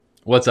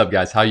What's up,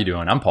 guys? How you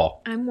doing? I'm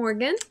Paul. I'm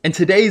Morgan. In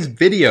today's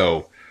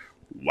video,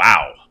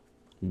 wow,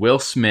 Will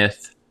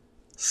Smith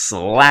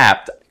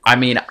slapped. I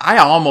mean, I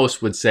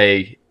almost would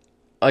say,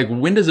 like,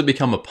 when does it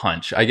become a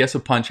punch? I guess a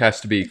punch has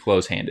to be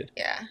close-handed.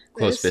 Yeah.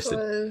 Close-fisted.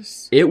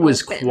 It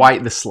was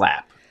quite the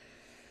slap.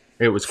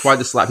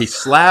 He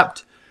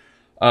slapped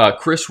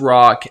Chris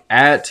Rock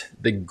at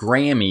the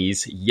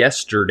Grammys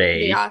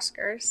yesterday. The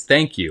Oscars.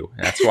 Thank you.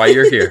 That's why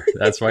you're here.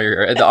 At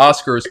the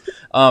Oscars.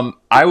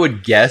 I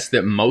would guess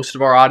that most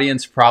of our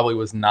audience probably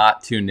was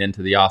not tuned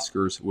into the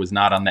Oscars, was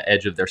not on the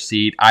edge of their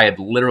seat. I had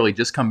literally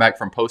just come back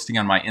from posting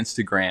on my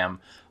Instagram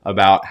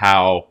about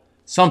how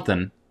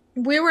something.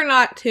 We were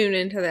not tuned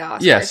into the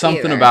Oscars. Yeah,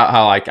 something either. about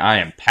how, like, I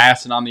am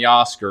passing on the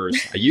Oscars.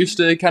 I used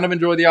to kind of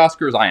enjoy the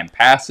Oscars. I am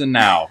passing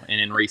now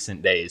and in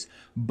recent days.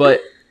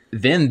 But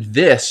then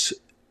this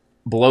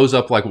blows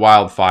up like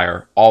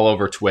wildfire all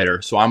over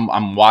Twitter. So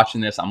I'm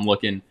watching this. I'm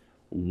looking,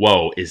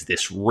 whoa, is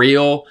this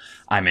real?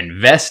 I'm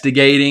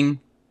investigating.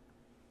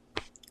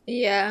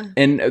 Yeah.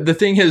 And the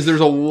thing is,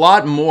 there's a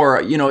lot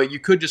more. You know, you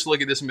could just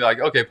look at this and be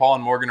like, okay, Paul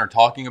and Morgan are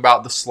talking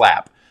about the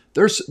slap.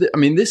 This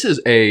is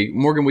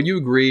Morgan, would you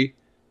agree?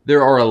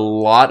 There are a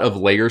lot of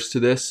layers to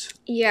this.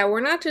 Yeah,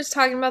 we're not just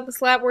talking about the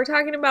slap. We're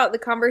talking about the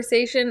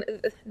conversation,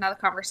 not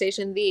the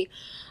conversation, the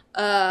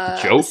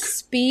joke?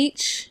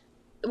 speech.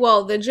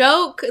 Well, the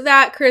joke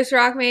that Chris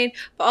Rock made,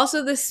 but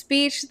also the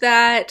speech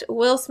that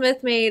Will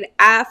Smith made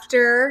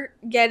after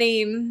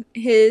getting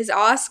his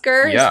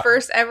Oscar, his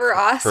first ever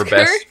Oscar.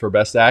 For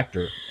best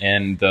actor.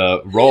 And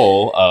the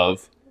role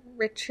of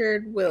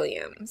Richard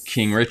Williams.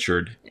 King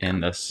Richard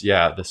in this,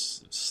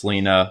 this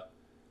Selena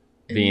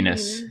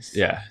Venus. Venus.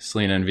 Yeah,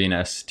 Selena and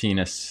Venus.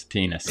 Tennis.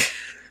 Selena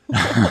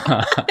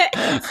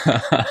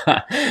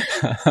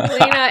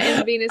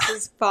and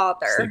Venus's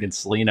father. I was thinking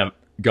Selena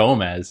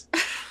Gomez.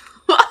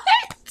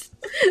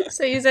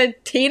 So you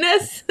said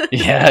Tennis?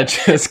 Yeah,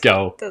 just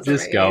go.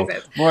 Just go.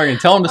 Morgan,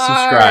 tell them to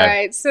subscribe. All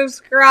right,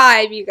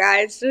 subscribe, you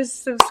guys.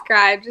 Just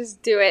subscribe.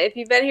 Just do it. If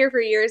you've been here for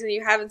years and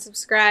you haven't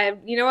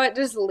subscribed, you know what?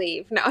 Just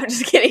leave. No, I'm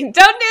just kidding.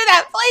 Don't do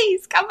that,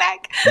 please. Come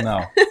back.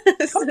 No.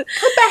 Come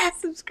back.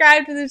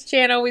 Subscribe to this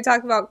channel. We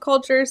talk about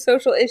culture,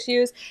 social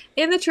issues,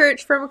 in the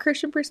church from a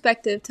Christian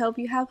perspective to help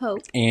you have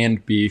hope.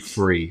 And be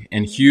free.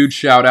 And huge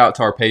shout out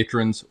to our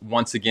patrons.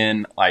 Once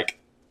again,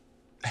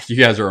 you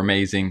guys are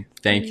amazing.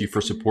 Thank you for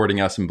supporting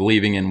us and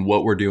believing in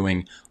what we're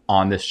doing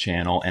on this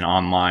channel and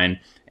online.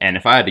 And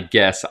if I had to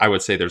guess, I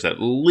would say there's at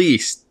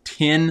least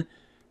 10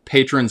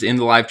 patrons in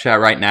the live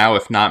chat right now,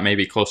 if not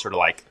maybe closer to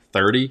like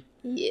 30.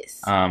 Yes.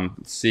 I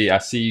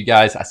see you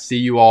guys. I see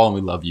you all, and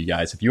we love you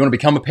guys. If you want to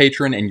become a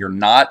patron and you're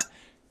not,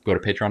 go to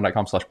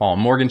patreon.com/Paul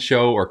and Morgan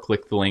Show or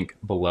click the link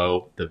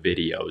below the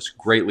videos.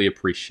 Greatly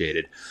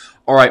appreciated.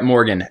 All right,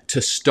 Morgan, to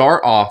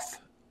start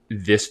off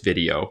this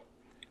video,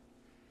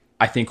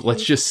 I think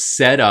let's just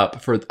set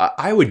up for.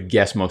 I would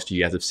guess most of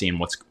you guys have seen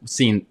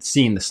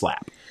the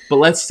slap, but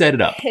let's set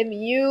it up. If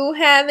you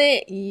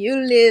haven't, you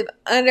live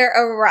under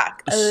a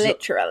rock,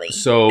 literally.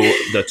 So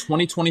the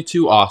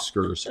 2022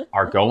 Oscars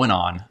are going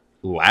on.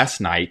 Last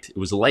night, it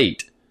was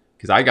late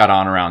because I got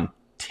on around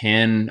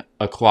 10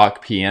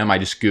 o'clock p.m. I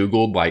just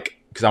Googled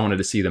because I wanted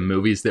to see the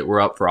movies that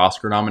were up for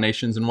Oscar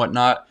nominations and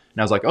whatnot.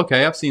 And I was like,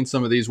 okay, I've seen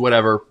some of these,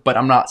 whatever, but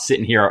I'm not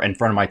sitting here in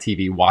front of my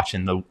TV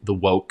watching the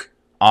woke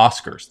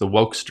Oscars, the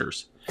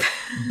wokesters.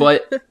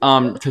 But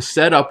to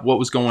set up what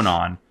was going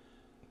on,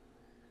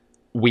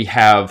 we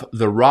have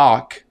The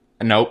Rock.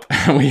 Nope.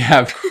 We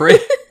have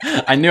Chris.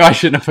 I knew I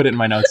shouldn't have put it in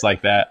my notes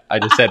like that. I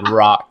just said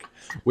Rock.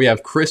 We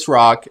have Chris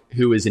Rock,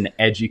 who is an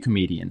edgy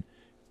comedian.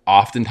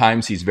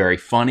 Oftentimes he's very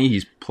funny.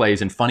 He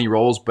plays in funny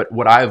roles. But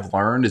what I've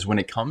learned is when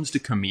it comes to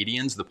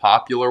comedians, the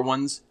popular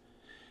ones,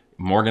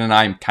 Morgan and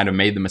I kind of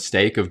made the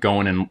mistake of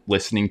going and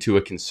listening to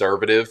a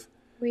conservative.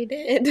 We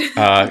did.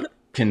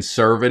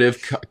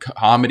 Conservative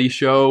comedy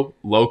show,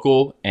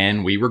 local,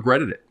 and we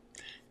regretted it.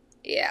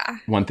 Yeah.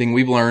 One thing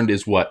we've learned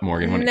is what,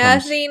 Morgan?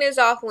 Nothing is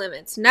off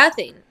limits.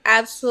 Nothing.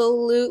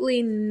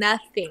 Absolutely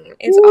nothing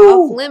is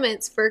off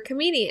limits for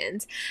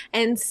comedians.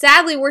 And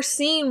sadly, we're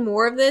seeing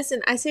more of this.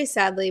 And I say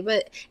sadly,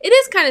 but it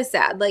is kind of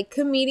sad. Like,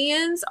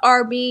 comedians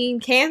are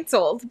being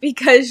canceled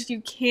because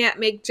you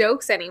can't make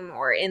jokes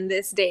anymore in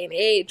this day and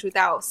age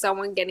without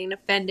someone getting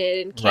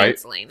offended and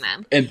canceling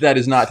them. And that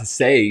is not to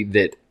say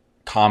that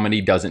comedy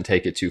doesn't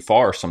take it too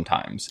far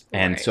sometimes.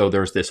 And so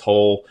there's this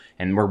whole,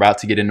 and we're about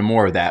to get into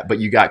more of that, but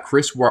you got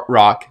Chris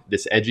Rock,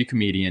 this edgy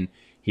comedian.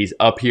 He's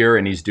up here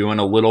and he's doing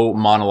a little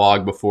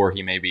monologue before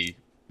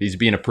he's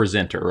being a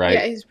presenter, right?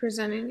 Yeah, he's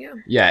presenting, yeah.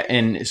 Yeah,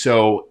 and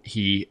so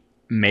he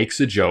makes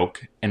a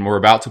joke, and we're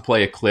about to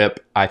play a clip.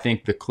 I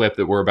think the clip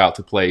that we're about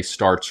to play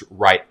starts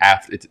right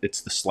after,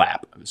 it's the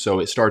slap. So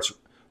it starts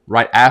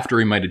right after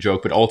he made a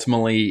joke, but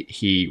ultimately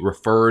he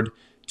referred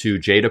to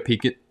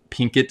Jada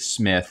Pinkett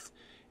Smith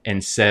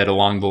and said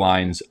along the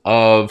lines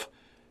of,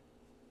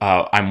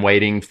 I'm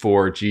waiting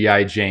for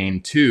G.I.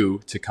 Jane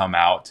 2 to come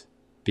out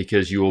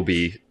because you will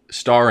be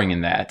starring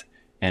in that.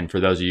 And for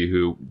those of you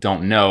who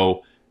don't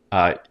know,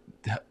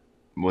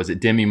 was it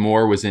Demi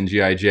Moore was in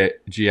G.I.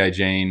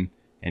 Jane,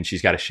 and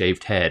she's got a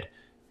shaved head.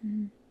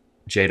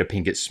 Jada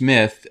Pinkett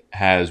Smith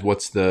has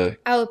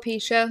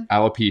alopecia,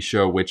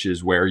 which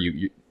is where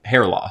you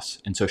hair loss.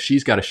 And so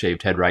she's got a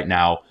shaved head right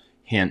now,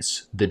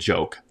 hence the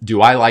joke.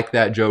 Do I like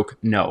that joke?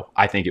 No,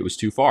 I think it was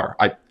too far.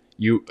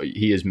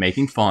 He is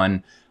making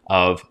fun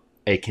of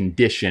a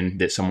condition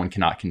that someone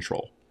cannot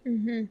control.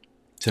 Mm-hmm.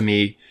 To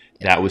me,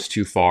 that was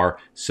too far.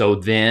 So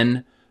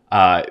then,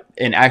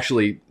 and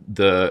actually,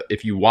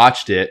 if you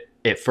watched it,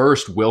 at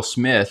first, Will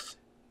Smith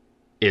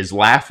is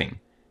laughing,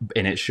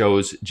 and it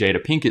shows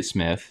Jada Pinkett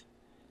Smith.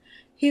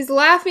 He's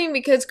laughing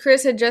because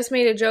Chris had just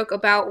made a joke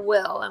about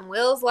Will, and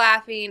Will's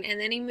laughing,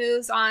 and then he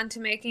moves on to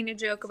making a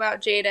joke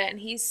about Jada, and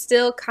he's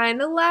still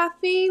kind of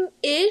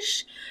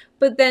laughing-ish,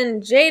 but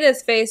then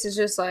Jada's face is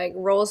just like,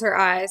 rolls her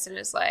eyes, and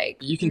is like...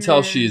 You can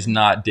tell she's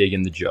not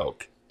digging the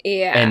joke.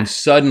 Yeah. And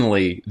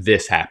suddenly,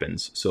 this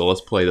happens. So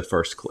let's play the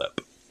first clip.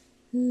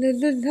 La,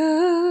 la,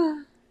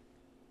 la.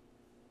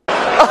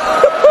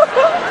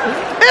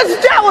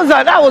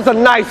 That was a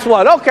nice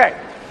one. Okay.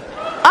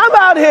 I'm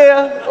out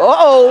here.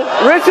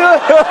 Richard.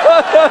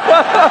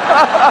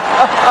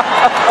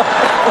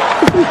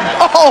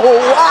 Oh,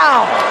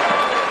 wow.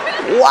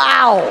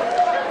 Wow.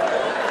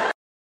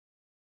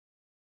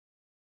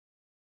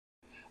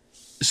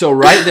 So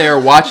right there,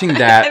 watching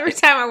that. Every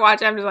time I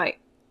watch it, I'm just like.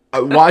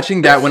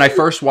 Watching that, when I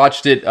first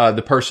watched it,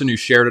 the person who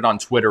shared it on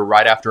Twitter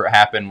right after it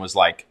happened was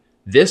like,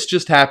 this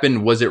just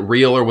happened. Was it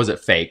real or was it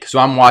fake? So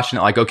I'm watching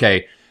it like,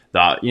 okay,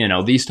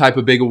 these type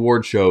of big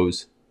award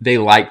shows, they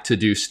like to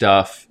do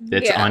stuff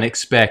that's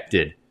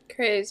unexpected.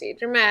 Crazy,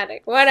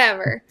 dramatic,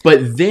 whatever.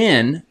 But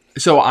then,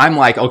 so I'm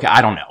like, okay,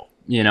 I don't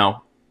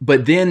know,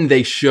 But then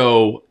they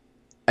show,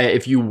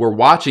 if you were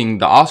watching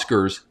the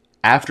Oscars,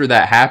 after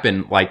that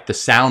happened, like the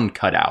sound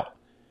cut out.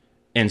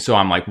 And so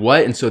I'm like,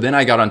 what? And so then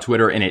I got on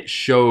Twitter and it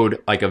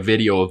showed like a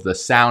video of the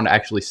sound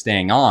actually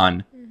staying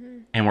on. Mm-hmm.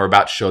 And we're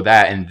about to show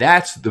that. And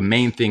that's the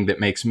main thing that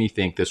makes me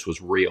think this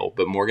was real.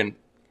 But Morgan,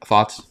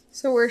 thoughts?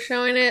 So we're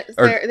showing it.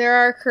 There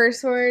are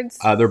curse words.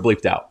 They're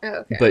bleeped out. Oh,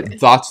 okay. But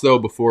thoughts though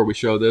before we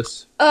show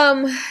this?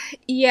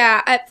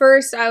 Yeah. At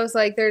first I was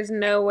like, "There's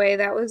no way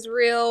that was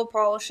real."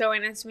 Paul was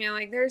showing it to me. I'm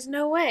like, "There's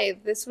no way.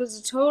 This was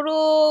a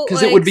total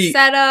because it would be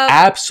setup.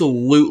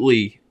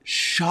 Absolutely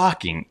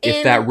shocking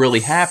if that really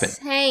happened.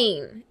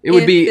 Insane. It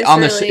would be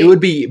It would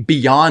be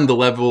beyond the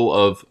level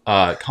of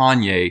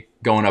Kanye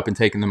going up and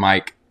taking the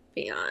mic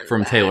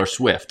from Taylor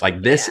Swift.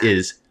 Like this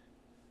is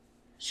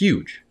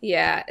huge.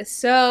 Yeah.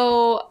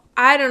 So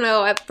I don't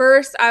know. At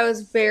first, I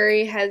was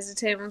very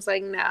hesitant. I was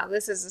like, no,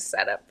 this is a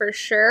setup for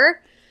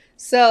sure.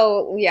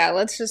 So, yeah,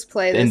 let's just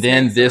play this. And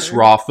then this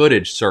raw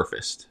footage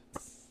surfaced.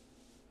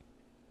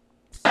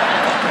 Keep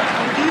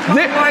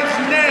my wife's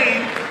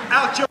name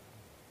out your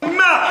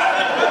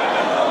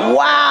mouth.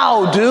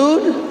 Wow,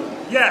 dude.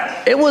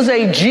 Yes. It was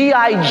a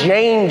G.I.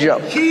 Jane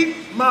joke.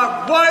 Keep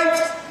my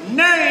wife's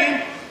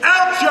name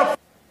out your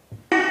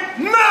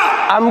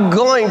mouth. I'm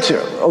going to,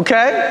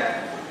 okay?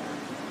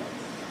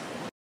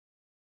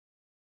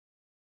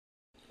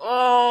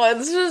 Oh,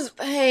 it's just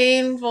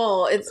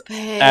painful. It's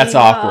painful. That's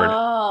awkward.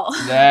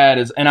 That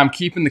is, and I'm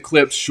keeping the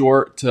clips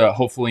short to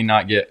hopefully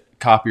not get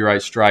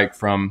copyright strike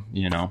from,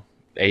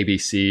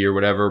 ABC or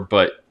whatever,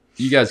 but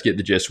you guys get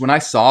the gist. When I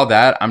saw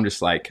that, I'm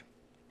just like,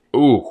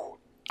 ooh,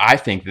 I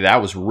think that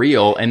was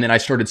real. And then I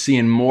started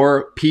seeing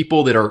more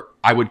people that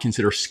I would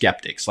consider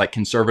skeptics, like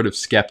conservative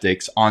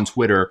skeptics on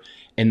Twitter.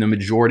 And the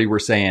majority were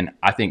saying,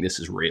 I think this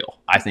is real.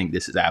 I think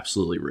this is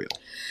absolutely real.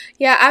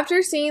 Yeah,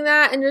 after seeing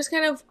that and just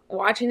kind of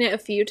watching it a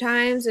few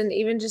times and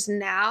even just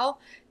now,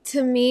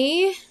 to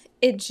me,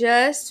 it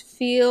just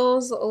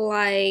feels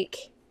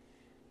like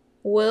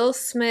Will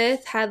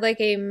Smith had like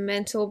a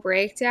mental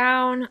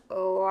breakdown,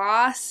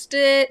 lost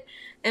it,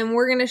 and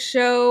we're going to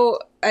show,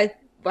 I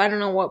don't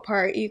know what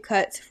part you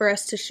cut for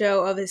us to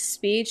show of his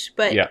speech,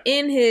 but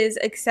in his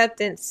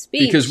acceptance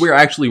speech. Because we're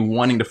actually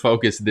wanting to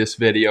focus this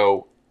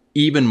video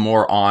even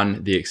more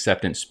on the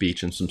acceptance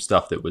speech and some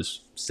stuff that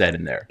was said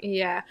in there.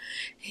 Yeah.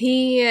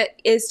 He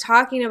is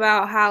talking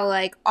about how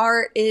like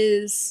art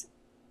is,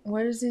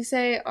 what does he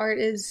say? Art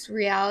is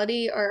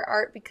reality, or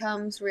art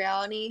becomes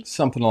reality.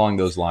 Something along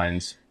those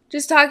lines.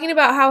 Just talking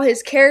about how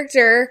his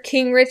character,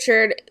 King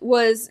Richard,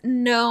 was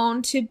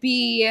known to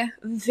be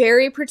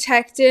very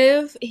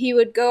protective. He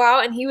would go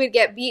out and he would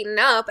get beaten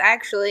up,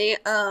 actually,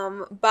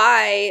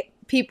 by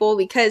people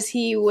because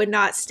he would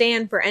not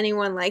stand for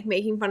anyone like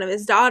making fun of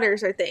his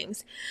daughters or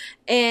things.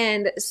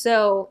 And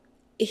so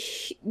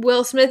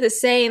Will Smith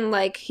is saying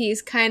like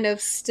he's kind of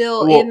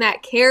still in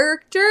that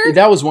character.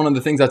 That was one of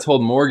the things I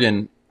told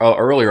Morgan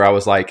earlier. I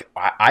was like,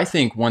 I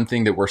think one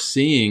thing that we're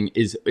seeing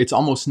is it's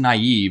almost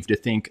naive to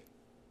think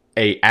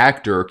a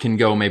actor can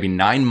go maybe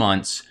 9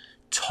 months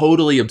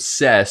totally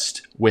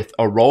obsessed with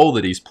a role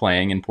that he's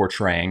playing and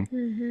portraying.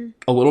 Mm-hmm.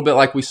 A little bit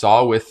like we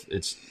saw with,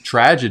 it's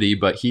tragedy,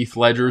 but Heath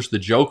Ledger's the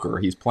Joker.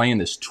 He's playing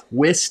this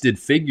twisted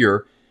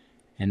figure,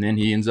 and then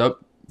he ends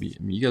up,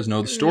 you guys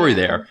know the story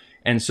there.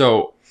 And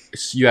so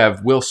you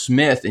have Will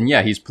Smith, and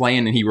he's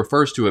playing, and he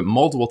refers to it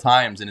multiple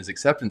times in his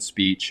acceptance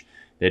speech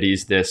that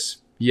he's this,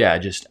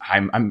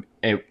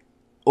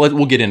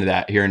 we'll get into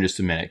that here in just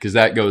a minute because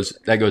that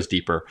goes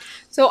deeper.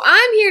 So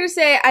I'm here to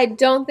say I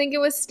don't think it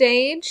was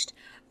staged.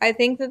 I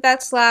think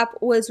that slap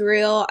was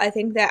real. I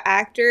think that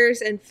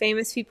actors and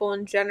famous people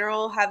in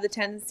general have the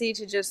tendency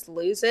to just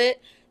lose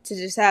it, to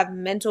just have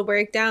mental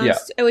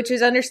breakdowns, which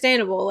is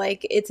understandable.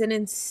 Like, it's an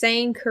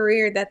insane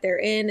career that they're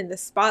in the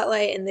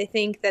spotlight, and they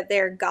think that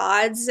they're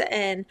gods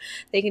and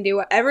they can do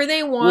whatever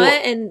they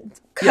want and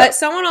cut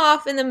someone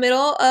off in the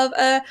middle of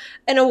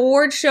an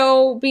award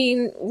show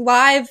being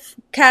live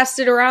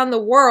casted around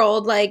the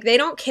world. Like, they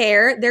don't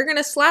care. They're going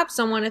to slap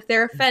someone if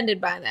they're offended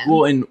by them.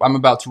 Well, and I'm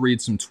about to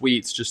read some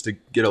tweets just to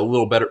get a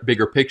little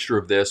bigger picture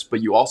of this,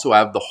 but you also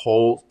have the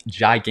whole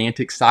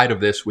gigantic side of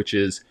this, which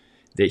is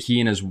that he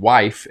and his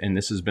wife, and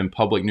this has been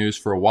public news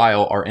for a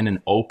while, are in an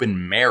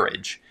open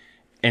marriage.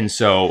 And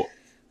so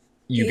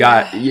you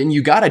got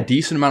a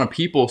decent amount of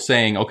people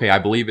saying, okay, I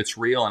believe it's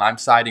real, and I'm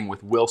siding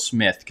with Will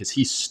Smith because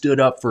he stood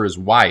up for his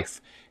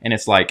wife. And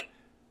it's like,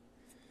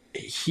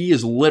 he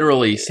has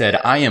literally said,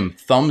 I am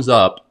thumbs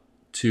up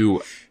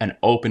to an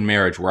open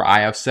marriage where I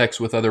have sex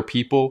with other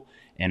people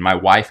and my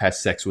wife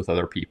has sex with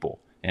other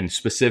people. And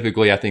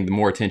specifically, I think the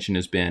more attention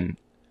has been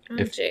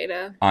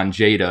on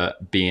Jada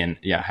being,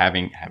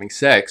 having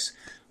sex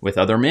with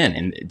other men,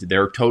 and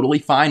they're totally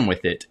fine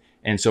with it.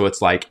 And so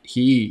it's like,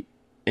 he,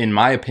 in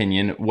my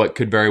opinion, what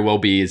could very well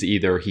be is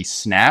either he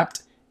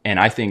snapped, and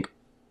I think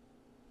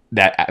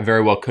that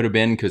very well could have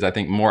been, because I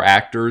think more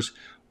actors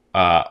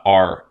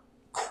are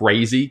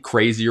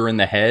crazier in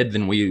the head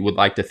than we would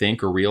like to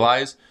think or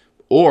realize.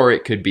 Or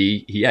it could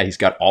be, he's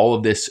got all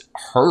of this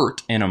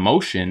hurt and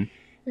emotion,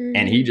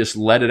 and he just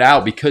let it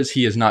out because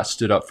he has not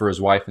stood up for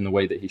his wife in the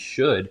way that he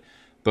should.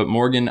 But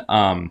Morgan,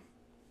 a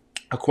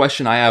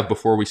question I have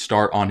before we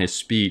start on his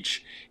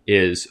speech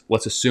is,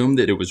 let's assume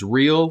that it was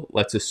real.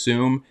 Let's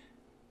assume,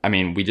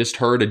 we just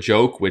heard a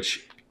joke,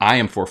 which I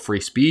am for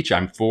free speech.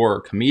 I'm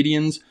for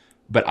comedians,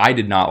 but I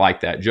did not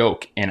like that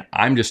joke. And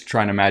I'm just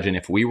trying to imagine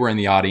if we were in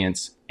the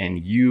audience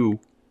and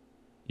you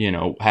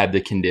had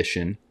the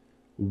condition,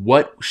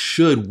 what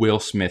should Will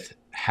Smith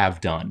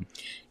have done?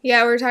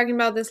 Yeah, we were talking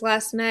about this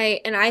last night,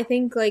 and I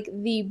think, like,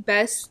 the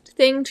best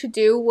thing to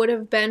do would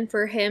have been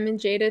for him and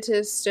Jada to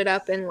have stood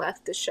up and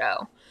left the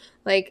show.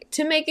 Like,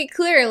 to make it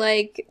clear,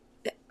 like,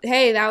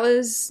 hey, that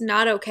was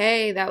not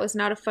okay. That was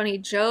not a funny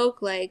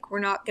joke. Like, we're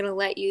not going to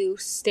let you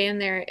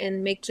stand there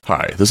and make...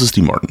 Hi, this is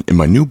Steve Martin. In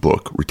my new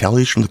book,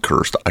 Retaliation of the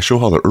Cursed, I show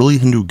how the early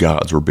Hindu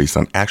gods were based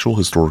on actual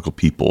historical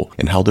people,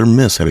 and how their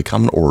myths had a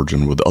common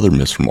origin with other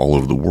myths from all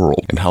over the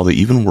world, and how they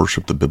even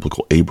worshipped the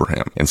biblical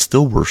Abraham, and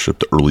still worship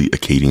the early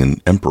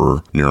Akkadian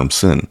emperor Naram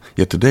Sin.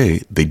 Yet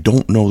today, they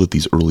don't know that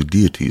these early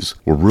deities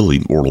were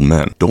really mortal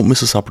men. Don't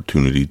miss this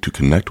opportunity to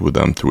connect with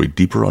them through a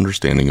deeper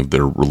understanding of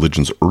their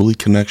religion's early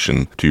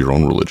connection to your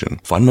own religion.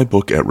 Find my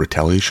book at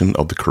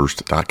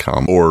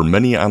retaliationofthecursed.com or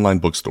many online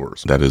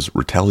bookstores. That is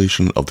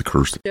Retaliation of the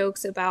Cursed.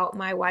 Jokes about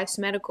my wife's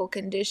medical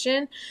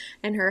condition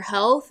and her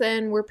health,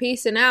 and we're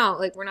peacing out.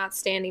 Like, we're not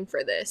standing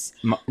for this.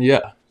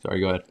 Sorry,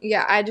 go ahead.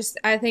 Yeah,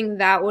 I think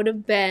that would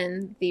have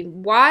been the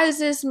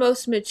wisest,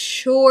 most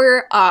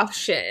mature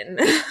option.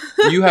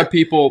 You have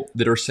people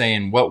that are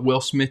saying what Will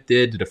Smith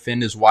did to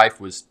defend his wife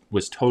was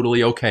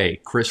totally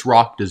okay. Chris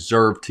Rock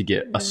deserved to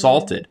get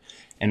assaulted.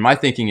 And my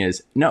thinking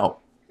is, no.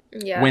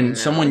 Yeah, when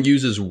someone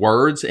uses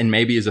words and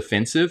maybe is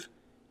offensive,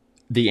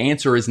 the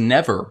answer is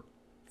never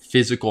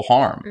physical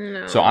harm.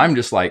 No. So I'm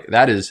just like,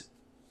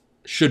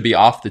 should be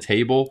off the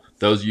table.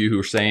 Those of you who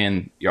are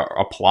saying you're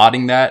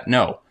applauding that,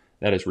 no,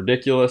 that is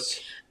ridiculous.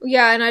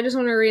 Yeah, and I just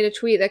want to read a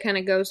tweet that kind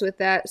of goes with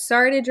that.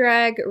 Sorry to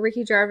drag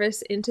Ricky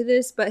Gervais into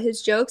this, but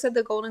his jokes at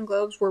the Golden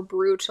Globes were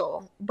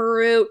brutal.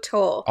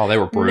 Brutal. Oh, they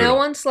were brutal. No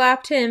one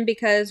slapped him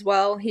because,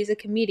 well, he's a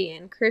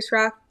comedian. Chris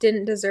Rock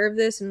didn't deserve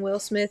this, and Will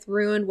Smith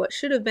ruined what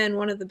should have been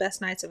one of the best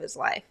nights of his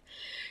life.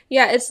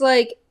 Yeah, it's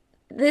like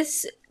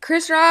this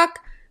Chris Rock,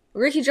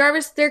 Ricky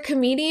Gervais, they're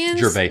comedians.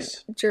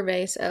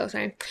 Gervais, oh,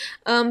 sorry.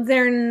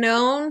 They're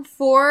known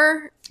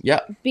for...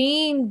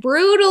 being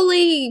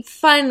brutally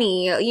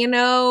funny,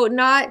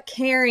 not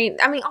caring.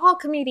 All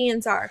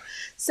comedians are.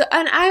 So,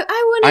 and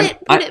I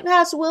wouldn't put it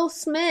past Will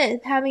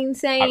Smith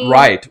saying...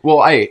 Right.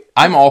 Well,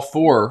 I'm all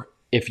for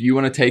if you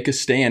want to take a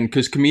stand,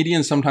 because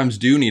comedians sometimes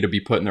do need to be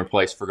put in their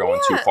place for going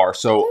too far.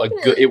 So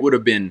it would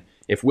have been,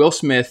 if Will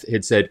Smith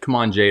had said, come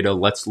on, Jada,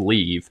 let's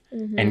leave,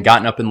 and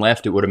gotten up and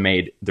left, it would have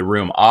made the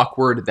room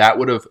awkward. That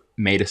would have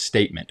made a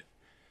statement.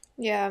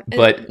 Yeah.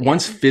 But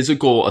once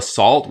physical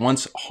assault,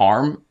 once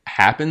harm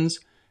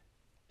happens,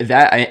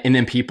 and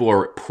then people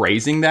are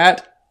praising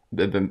that,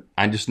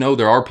 I just know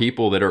there are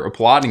people that are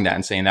applauding that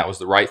and saying that was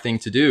the right thing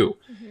to do.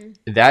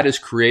 That is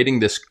creating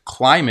this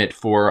climate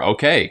for,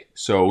 okay,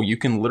 so you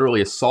can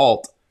literally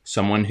assault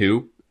someone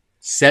who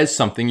says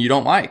something you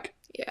don't like.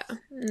 Yeah,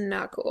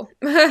 not cool.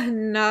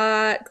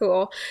 Not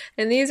cool.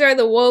 And these are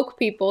the woke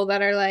people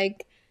that are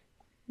like,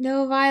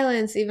 no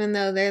violence, even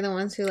though they're the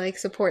ones who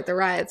support the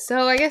riots.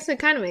 So I guess it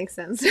kind of makes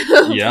sense.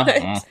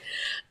 Yeah.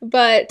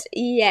 But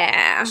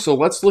yeah. So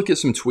let's look at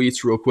some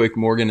tweets real quick,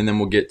 Morgan, and then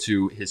we'll get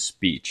to his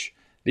speech.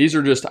 I'm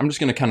just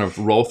going to kind of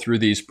roll through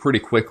these pretty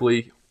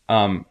quickly.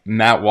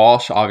 Matt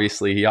Walsh,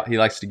 obviously, he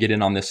likes to get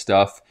in on this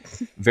stuff.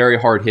 Very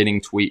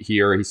hard-hitting tweet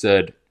here. He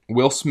said,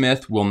 Will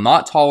Smith will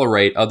not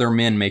tolerate other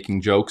men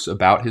making jokes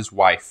about his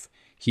wife.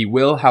 He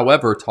will,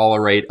 however,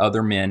 tolerate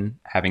other men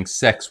having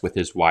sex with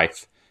his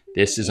wife.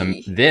 This is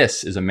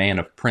a man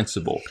of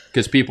principle.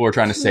 Because people are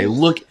trying to say,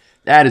 look,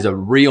 that is a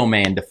real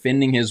man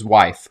defending his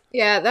wife.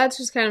 Yeah, that's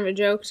just kind of a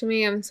joke to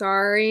me. I'm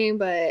sorry,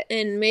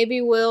 and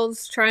maybe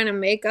Will's trying to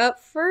make up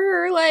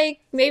for, like,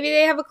 maybe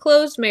they have a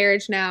closed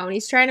marriage now, and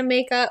he's trying to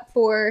make up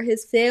for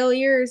his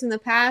failures in the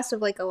past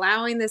of, like,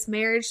 allowing this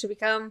marriage to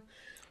become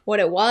what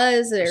it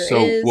was or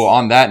is. Well,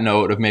 on that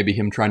note of maybe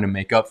him trying to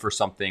make up for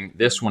something,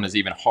 this one is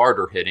even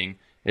harder hitting.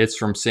 It's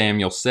from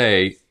Samuel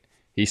Say.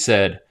 He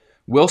said,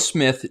 Will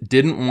Smith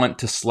didn't want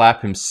to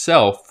slap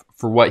himself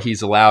for what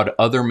he's allowed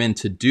other men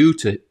to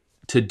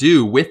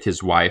do with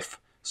his wife,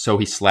 so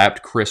he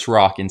slapped Chris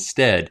Rock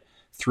instead.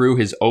 Through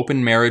his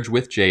open marriage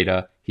with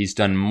Jada, he's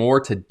done more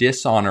to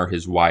dishonor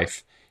his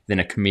wife than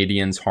a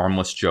comedian's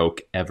harmless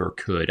joke ever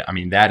could. I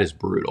mean, that is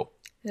brutal.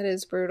 That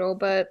is brutal,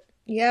 but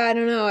yeah, I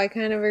don't know. I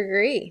kind of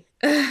agree.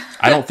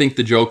 I don't think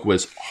the joke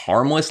was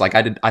harmless. Like,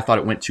 I thought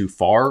it went too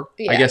far.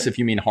 Yeah. I guess if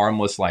you mean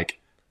harmless, like,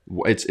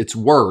 it's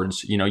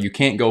words. You know, you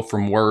can't go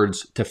from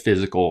words to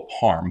physical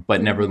harm.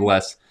 But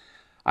nevertheless,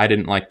 I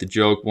didn't like the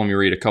joke. Let me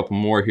read a couple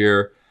more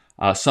here.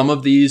 Some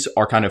of these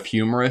are kind of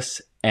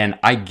humorous, and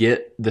I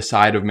get the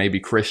side of maybe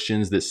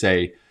Christians that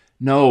say,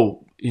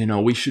 no, you know,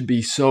 we should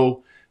be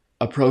so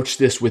approach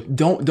this with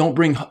don't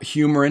bring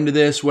humor into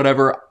this,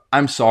 whatever.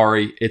 I'm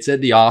sorry. It's at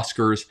the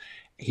Oscars.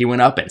 He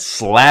went up and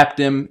slapped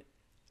him.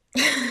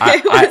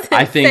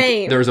 I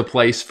think there's a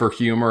place for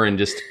humor and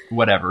just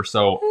whatever.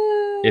 So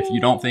if you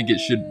don't think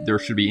there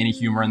should be any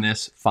humor in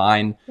this,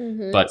 fine.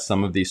 But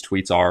some of these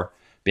tweets are.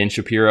 Ben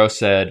Shapiro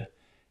said,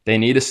 they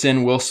need to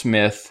send Will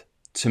Smith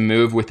to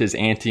move with his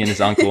auntie and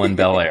his uncle in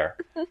Bel Air.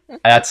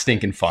 That's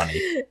stinking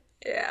funny.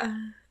 Yeah.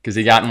 Because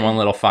he got in one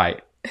little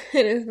fight.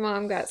 And his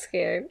mom got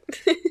scared.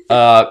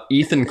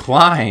 Ethan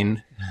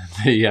Klein,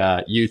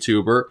 the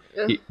YouTuber,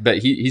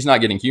 he's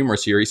not getting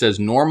humorous here. He says,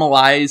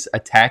 normalize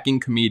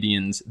attacking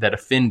comedians that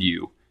offend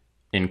you,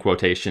 in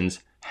quotations,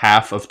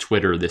 half of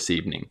Twitter this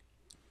evening.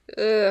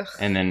 Ugh.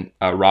 And then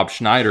Rob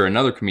Schneider,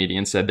 another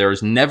comedian, said, there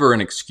is never an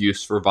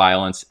excuse for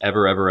violence,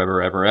 ever, ever,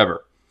 ever, ever,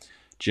 ever.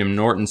 Jim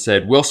Norton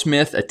said, Will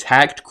Smith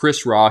attacked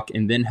Chris Rock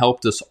and then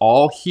helped us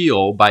all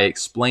heal by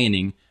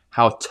explaining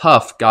how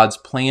tough God's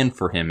plan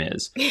for him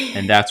is.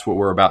 And that's what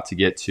we're about to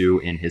get to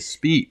in his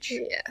speech.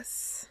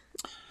 Yes.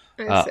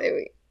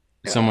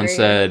 Someone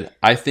said,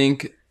 I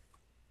think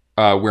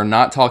we're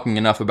not talking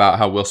enough about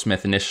how Will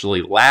Smith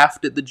initially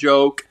laughed at the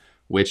joke,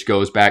 which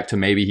goes back to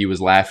maybe he was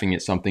laughing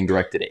at something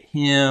directed at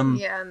him.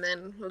 Yeah, and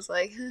then was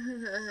like,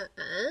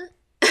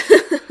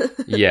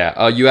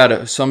 Yeah. You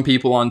had some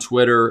people on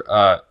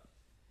Twitter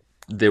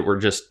that were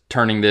just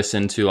turning this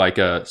into like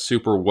a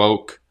super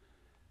woke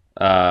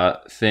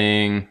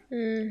thing,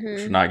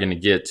 which we're not going to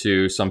get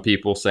to. Some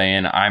people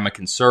saying, I'm a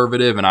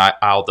conservative and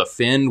I'll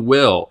defend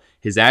Will.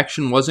 His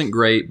action wasn't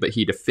great, but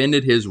he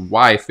defended his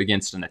wife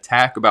against an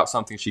attack about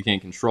something she can't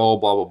control,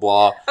 blah, blah,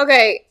 blah.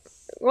 Okay,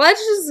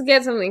 let's just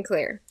get something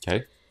clear.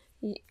 Okay.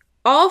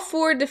 All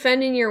for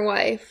defending your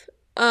wife.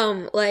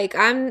 Paul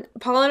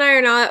and I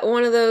are not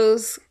one of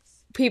those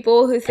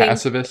people who think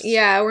pacifists.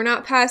 Yeah, we're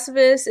not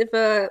pacifists. If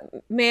a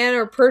man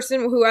or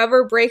person,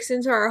 whoever, breaks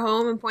into our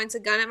home and points a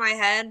gun at my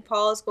head,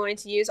 Paul is going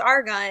to use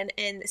our gun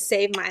and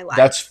save my life.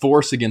 That's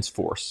force against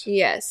force.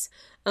 Yes.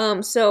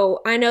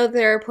 So I know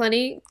there are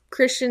plenty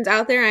Christians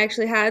out there. I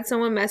actually had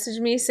someone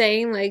message me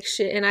saying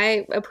and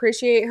I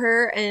appreciate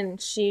her, and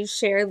she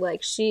shared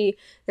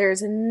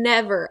there's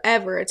never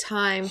ever a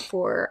time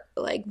for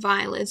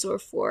violence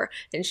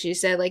and she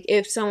said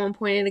if someone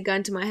pointed a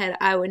gun to my head,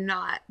 I would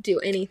not do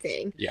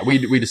anything. Yeah,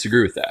 we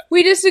disagree with that.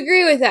 We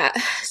disagree with that.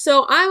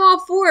 So I'm all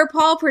for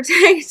Paul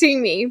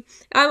protecting me.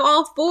 I'm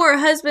all for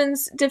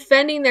husbands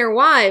defending their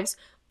wives.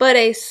 But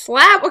a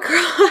slap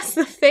across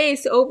the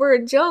face over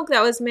a joke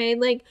that was made,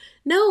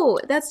 no,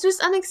 that's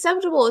just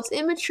unacceptable. It's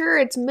immature.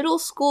 It's middle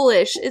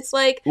schoolish. It's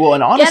well,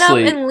 and honestly, get up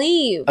and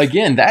leave.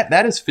 Again,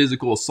 that is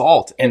physical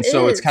assault, and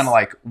so is. It's kind of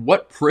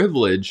what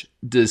privilege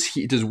does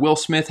Will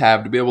Smith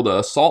have to be able to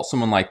assault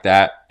someone like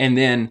that, and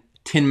then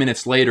 10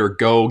 minutes later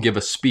go give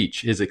a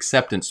speech, his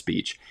acceptance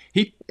speech?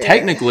 He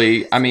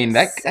technically,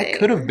 that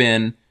could have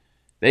been.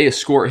 They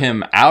escort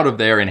him out of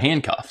there in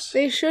handcuffs.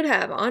 They should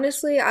have.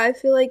 Honestly, I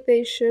feel like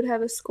they should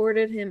have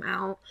escorted him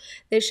out.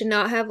 They should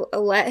not have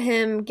let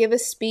him give a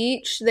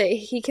speech that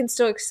he can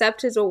still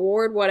accept his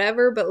award,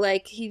 whatever, but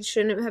he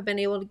shouldn't have been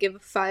able to give a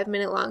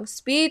 5-minute long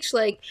speech.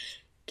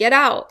 Get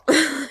out.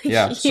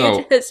 Yeah,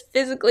 you just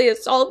physically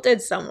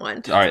assaulted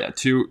someone. All right,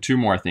 two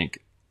more, I think.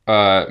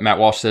 Matt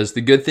Walsh says,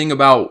 the good thing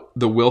about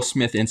the Will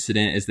Smith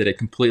incident is that it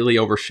completely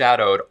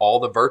overshadowed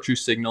all the virtue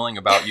signaling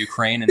about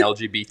Ukraine and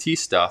LGBT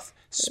stuff.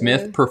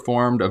 Smith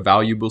performed a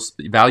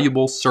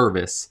valuable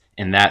service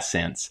in that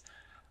sense.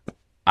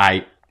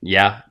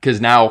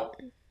 Because now,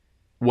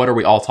 what are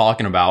we all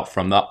talking about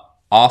from the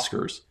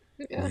Oscars?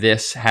 Yeah.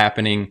 This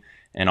happening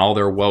and all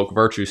their woke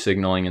virtue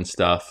signaling and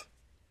stuff.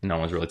 no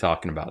one's really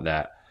talking about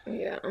that.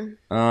 Yeah.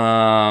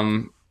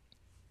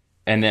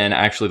 And then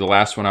actually the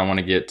last one I want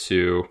to get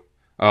to.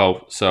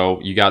 Oh,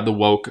 so you got the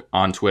woke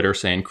on Twitter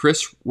saying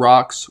Chris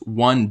Rock's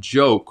one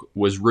joke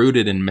was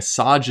rooted in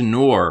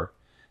misogynoir,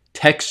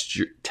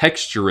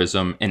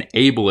 texturism, and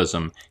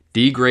ableism,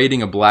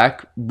 degrading a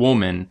black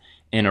woman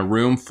in a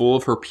room full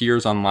of her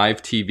peers on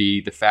live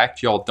TV. The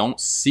fact y'all don't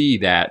see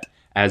that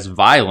as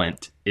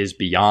violent is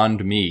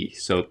beyond me.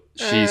 So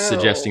she's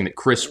suggesting that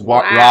Chris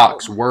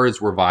Rock's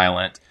words were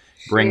violent,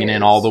 bringing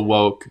in all the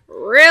woke.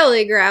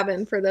 Really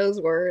grabbing for those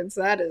words.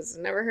 That is,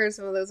 never heard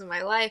some of those in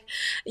my life.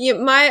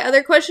 My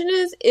other question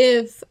is,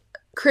 if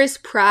Chris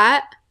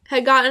Pratt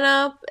had gotten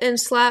up and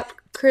slapped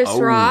Chris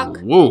Rock,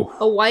 whoa.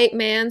 a white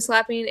man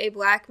slapping a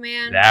black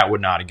man, that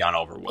would not have gone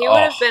over well. He would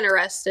have been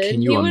arrested.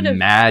 Can you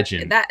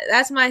imagine?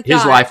 That's my thought.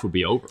 His life would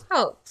be over.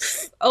 Oh,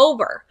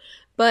 over.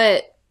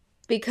 But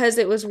because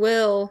it was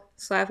Will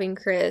slapping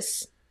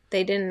Chris,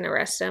 they didn't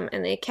arrest him.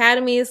 And the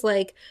Academy's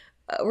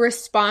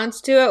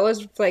response to it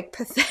was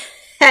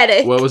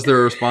pathetic. What was their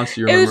response?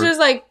 Do you remember? It was just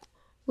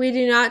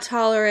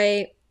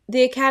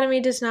the Academy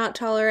does not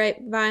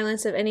tolerate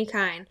violence of any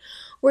kind.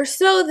 We're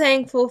so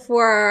thankful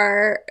for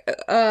our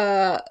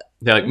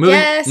they're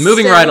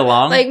moving right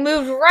along.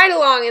 Moved right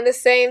along in the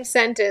same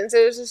sentence.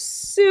 It was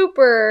just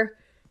super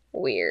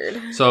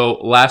weird. So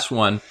last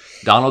one,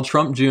 Donald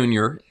Trump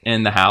Jr.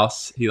 in the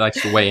House. He likes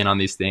to weigh in on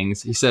these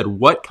things. He said,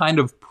 "What kind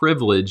of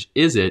privilege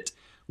is it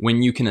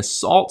when you can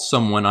assault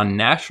someone on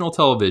national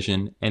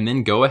television and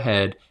then go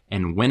ahead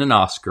and win an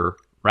Oscar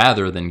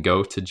rather than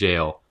go to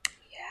jail?"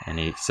 Yeah. And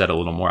he said a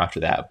little more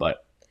after that,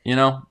 but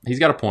he's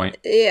got a point.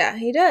 Yeah,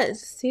 he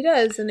does. He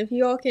does. And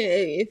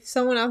if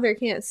someone out there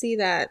can't see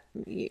that,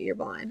 you're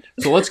blind.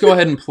 So let's go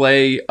ahead and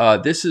play.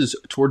 This is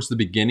towards the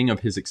beginning of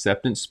his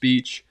acceptance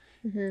speech.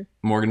 Mm-hmm.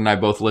 Morgan and I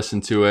both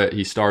listened to it.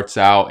 He starts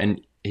out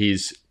and he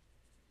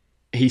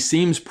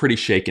seems pretty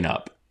shaken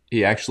up.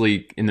 He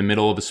actually, in the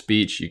middle of a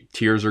speech,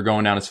 tears are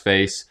going down his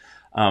face.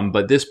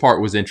 But this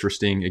part was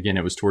interesting. Again,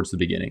 it was towards the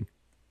beginning.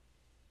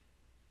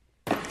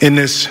 In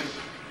this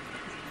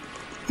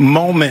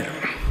moment,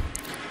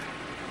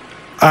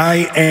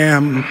 I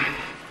am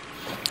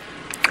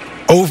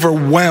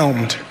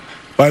overwhelmed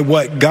by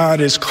what God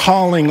is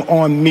calling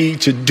on me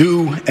to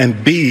do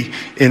and be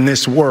in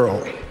this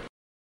world.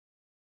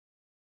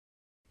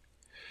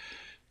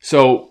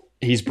 So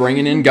he's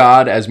bringing in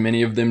God, as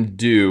many of them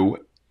do,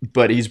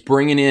 but he's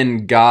bringing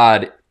in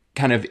God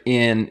kind of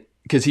in,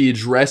 because he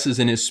addresses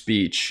in his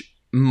speech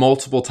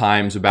multiple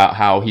times about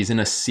how he's in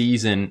a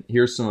season.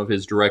 Here's some of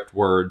his direct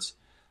words.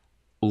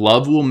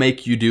 Love will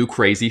make you do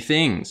crazy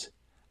things.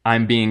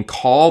 I'm being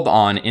called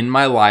on in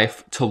my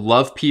life to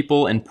love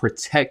people and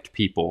protect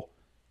people.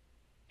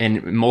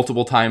 And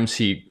multiple times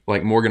he,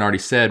 like Morgan already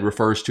said,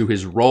 refers to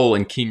his role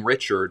in King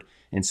Richard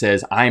and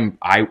says,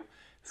 I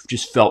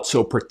just felt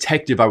so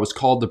protective. I was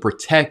called to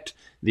protect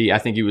I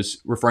think he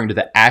was referring to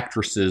the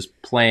actresses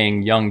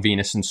playing young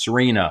Venus and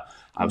Serena.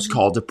 I was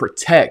called to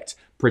protect.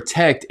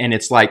 And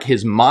it's like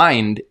his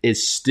mind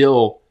is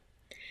still.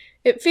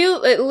 It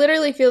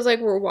literally feels like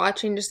we're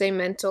watching just a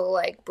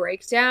mental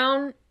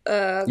breakdown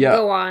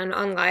go on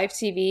live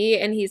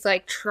TV, and he's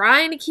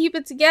trying to keep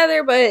it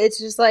together, but it's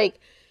just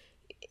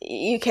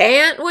you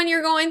can't when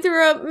you're going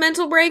through a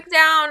mental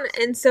breakdown.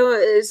 And so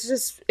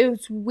it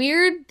was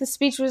weird. The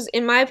speech was,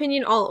 in my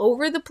opinion, all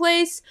over the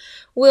place.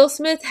 Will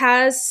Smith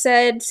has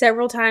said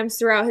several times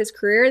throughout his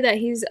career that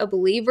he's a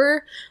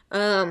believer,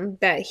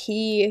 that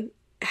he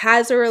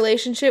has a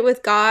relationship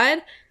with God,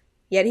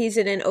 yet he's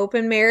in an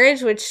open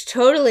marriage, which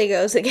totally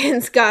goes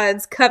against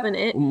God's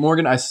covenant.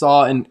 Morgan, I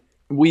saw, and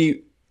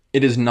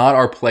it is not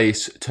our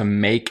place to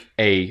make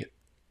a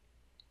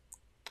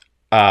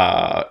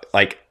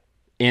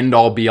end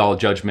all be all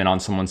judgment on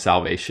someone's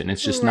salvation.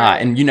 It's just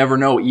not. And you never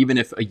know, even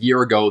if a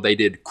year ago they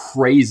did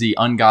crazy,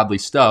 ungodly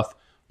stuff,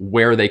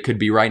 where they could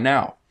be right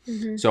now.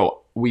 Mm-hmm.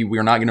 So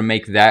we're not going to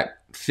make that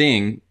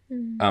thing,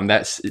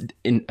 that's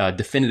a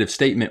definitive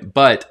statement.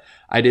 But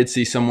I did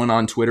see someone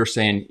on Twitter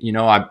saying,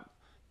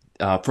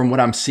 from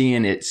what I'm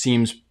seeing, it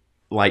seems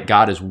like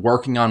God is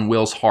working on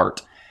Will's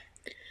heart.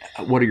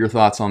 What are your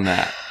thoughts on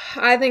that?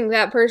 I think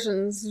that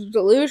person's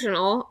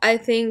delusional.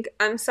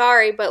 I'm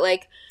sorry, but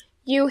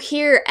you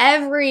hear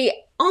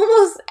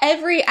almost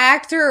every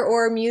actor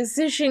or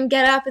musician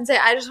get up and say,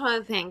 I just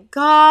want to thank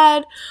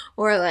God,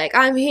 or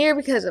I'm here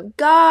because of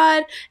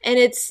God. And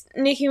it's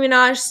Nicki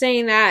Minaj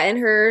saying that in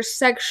her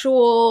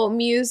sexual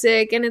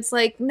music. And it's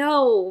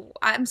no,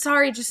 I'm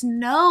sorry, just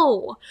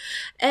no.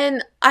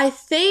 And I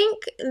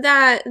think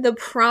that the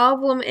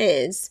problem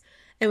is,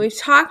 and we've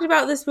talked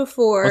about this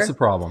before. What's the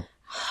problem?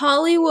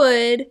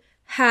 Hollywood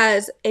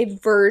has a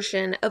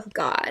version of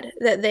God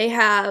that they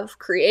have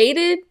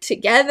created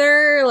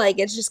together.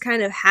 It's just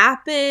kind of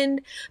happened.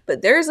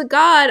 But there's a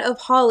God of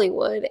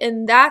Hollywood,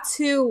 and that's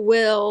who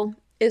Will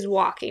is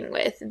walking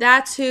with.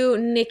 That's who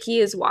Nikki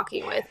is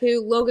walking with,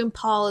 who Logan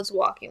Paul is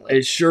walking with.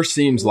 It sure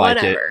seems like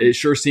Whatever. it. It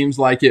sure seems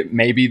like it.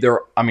 Maybe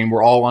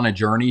we're all on a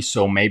journey,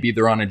 so maybe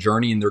they're on a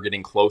journey and they're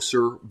getting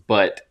closer,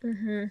 but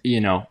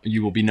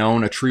you will be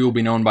known, a tree will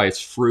be known by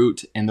its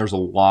fruit, and there's a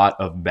lot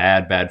of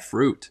bad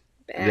fruit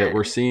that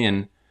we're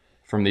seeing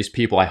from these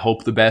people. I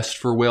hope the best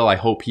for Will. I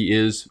hope he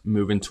is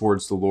moving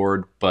towards the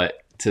Lord,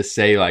 but to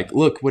say like,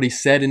 look what he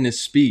said in his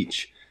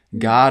speech,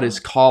 God is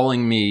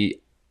calling me,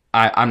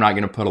 I'm not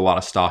going to put a lot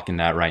of stock in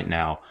that right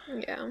now.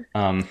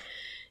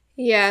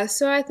 Yeah.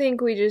 So I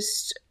think we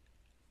just,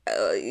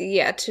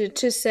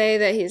 to say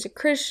that he's a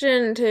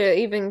Christian, to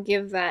even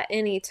give that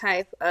any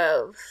type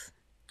of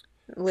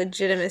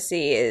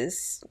legitimacy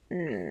is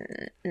no.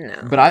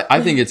 But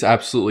I think it's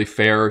absolutely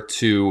fair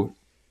to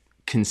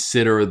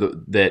consider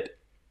that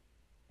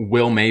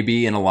Will may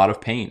be in a lot of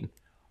pain.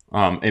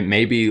 It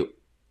may be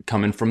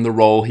coming from the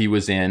role he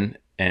was in.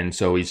 And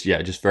so he's,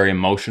 just very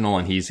emotional,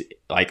 and he's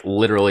like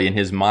literally in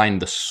his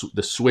mind,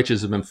 the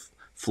switches have been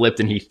flipped,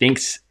 and he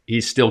thinks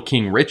he's still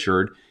King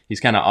Richard.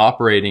 He's kind of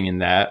operating in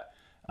that.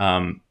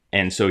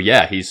 And so,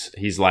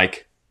 he's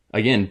like,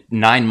 again,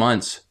 9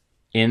 months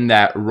in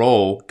that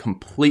role,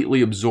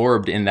 completely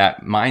absorbed in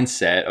that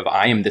mindset of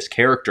I am this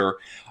character.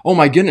 Oh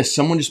my goodness,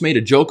 someone just made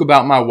a joke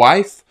about my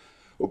wife.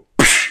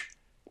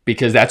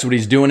 Because that's what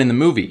he's doing in the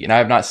movie. And I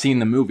have not seen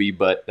the movie,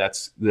 but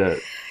that's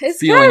the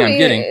feeling I'm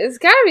getting. It's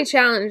got to be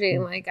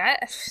challenging. Like,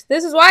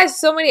 this is why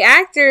so many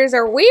actors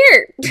are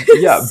weird.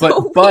 Yeah,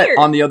 So but weird.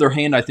 on the other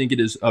hand, I think it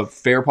is a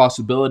fair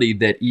possibility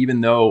that even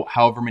though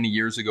however many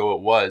years ago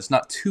it was,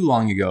 not too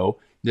long ago,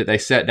 that they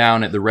sat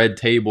down at the Red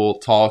Table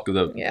Talk,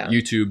 the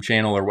YouTube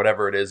channel or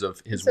whatever it is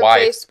of his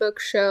wife. Facebook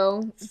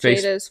show.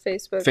 Jada's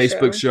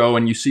Facebook show.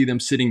 And you see them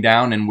sitting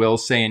down and Will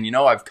saying,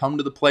 I've come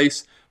to the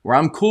place where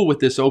I'm cool with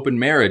this open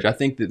marriage. I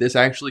think that this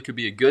actually could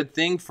be a good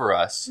thing for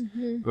us.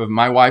 Of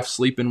my wife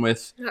sleeping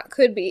with... Not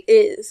could be,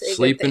 is a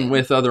sleeping good thing.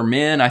 with other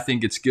men, I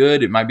think it's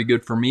good. It might be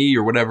good for me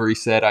or whatever he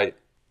said.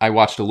 I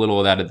watched a little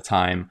of that at the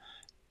time.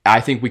 I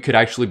think we could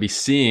actually be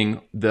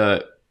seeing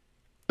the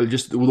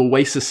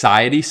way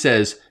society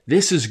says,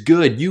 this is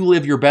good. You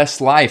live your best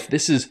life.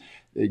 This is...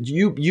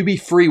 You be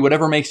free,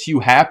 whatever makes you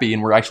happy.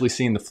 And we're actually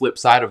seeing the flip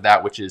side of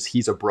that, which is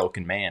he's a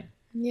broken man.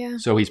 Yeah.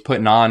 So he's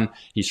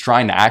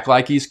trying to act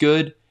like he's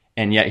good.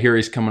 And yet here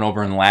he's coming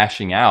over and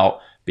lashing out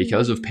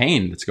because of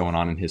pain that's going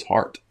on in his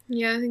heart.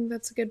 Yeah, I think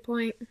that's a good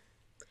point.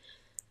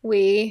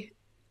 We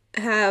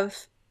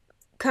have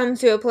come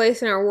to a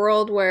place in our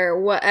world where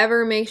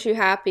whatever makes you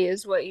happy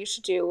is what you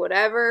should do.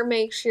 Whatever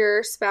makes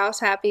your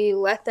spouse happy,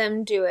 let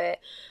them do it.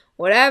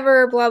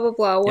 Whatever, blah, blah,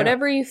 blah.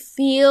 Whatever you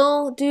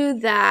feel, do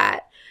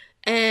that.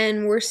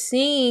 And we're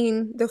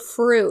seeing the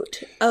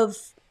fruit of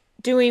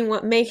doing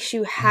what makes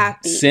you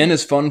happy. Sin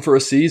is fun for a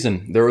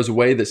season. There is a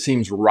way that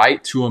seems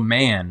right to a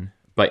man,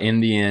 but in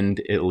the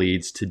end, it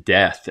leads to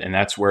death. And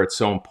that's where it's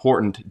so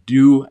important.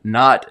 Do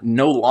not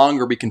no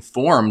longer be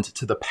conformed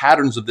to the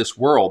patterns of this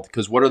world.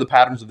 Because what are the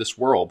patterns of this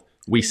world?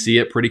 We see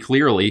it pretty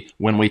clearly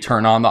when we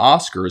turn on the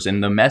Oscars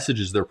and the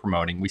messages they're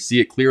promoting. We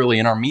see it clearly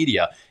in our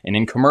media and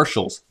in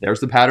commercials. There's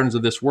the patterns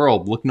of this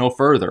world. Look no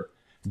further.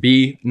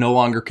 Be no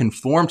longer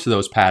conformed to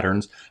those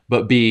patterns,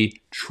 but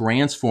be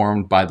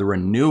transformed by the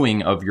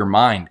renewing of your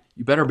mind.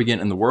 You better be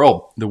getting in the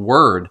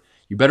word.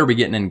 You better be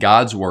getting in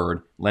God's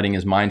word, letting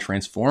his mind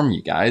transform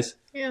you, guys.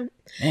 Yeah.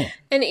 Man.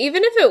 And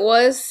even if it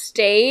was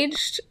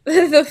staged,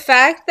 the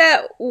fact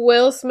that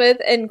Will Smith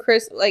and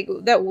Chris,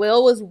 that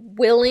Will was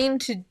willing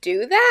to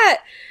do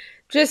that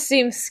just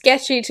seems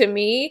sketchy to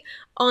me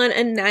on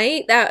a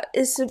night that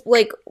is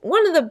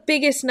one of the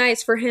biggest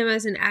nights for him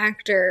as an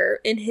actor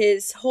in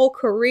his whole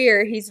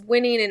career. He's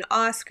winning an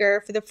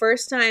Oscar for the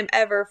first time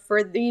ever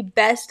for the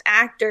best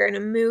actor in a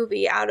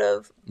movie out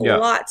of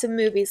lots of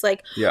movies.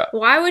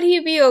 Why would he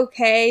be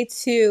okay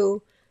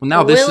to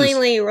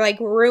willingly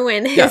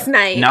ruin his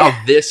night?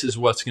 Now this is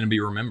what's going to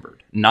be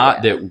remembered.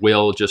 Not that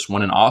Will just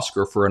won an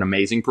Oscar for an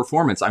amazing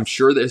performance. I'm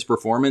sure that his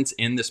performance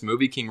in this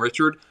movie, King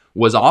Richard,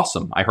 was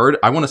awesome. I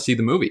want to see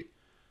the movie.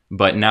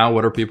 But now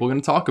what are people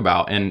going to talk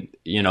about? And,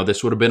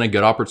 this would have been a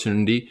good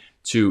opportunity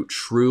to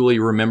truly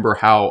remember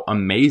how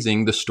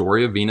amazing the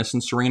story of Venus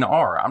and Serena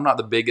are. I'm not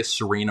the biggest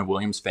Serena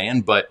Williams fan,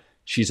 but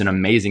she's an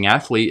amazing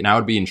athlete. And I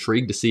would be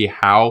intrigued to see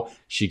how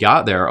she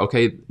got there.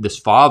 Okay, this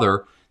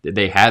father that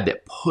they had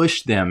that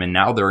pushed them, and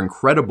now they're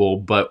incredible,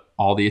 but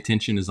all the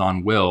attention is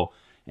on Will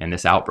and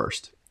this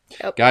outburst.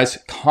 Yep. Guys,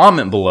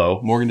 comment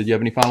below. Morgan, did you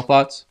have any final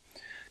thoughts?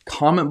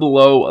 Comment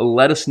below.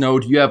 Let us know.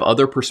 Do you have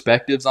other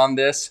perspectives on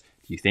this?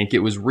 Do you think it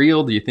was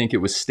real? Do you think it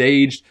was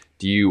staged?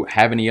 Do you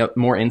have any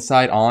more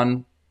insight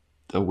on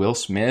the Will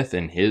Smith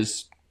and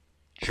his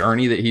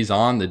journey that he's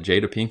on, the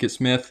Jada Pinkett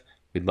Smith?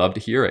 We'd love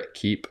to hear it.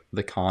 Keep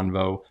the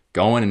convo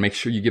going, and make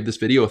sure you give this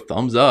video a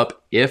thumbs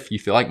up if you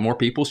feel like more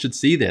people should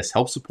see this.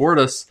 Help support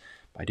us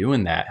by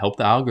doing that. Help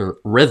the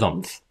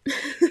algorithms.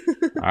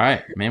 All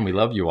right, man, we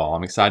love you all.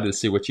 I'm excited to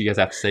see what you guys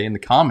have to say in the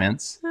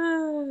comments.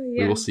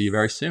 We will see you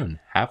very soon.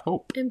 Have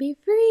hope. And be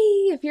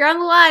free. If you're on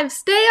the live,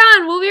 stay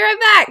on. We'll be right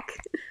back.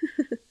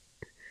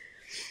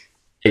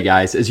 Hey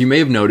guys, as you may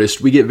have noticed,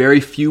 we get very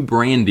few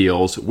brand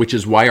deals, which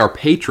is why our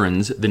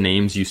patrons, the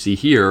names you see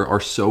here, are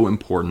so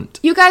important.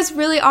 You guys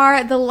really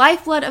are the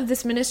lifeblood of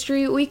this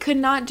ministry. We could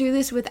not do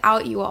this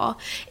without you all.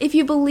 If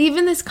you believe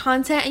in this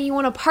content and you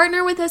want to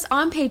partner with us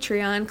on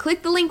Patreon,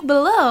 click the link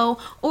below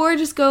or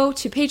just go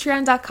to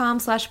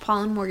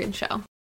patreon.com/PaulandMorganShow.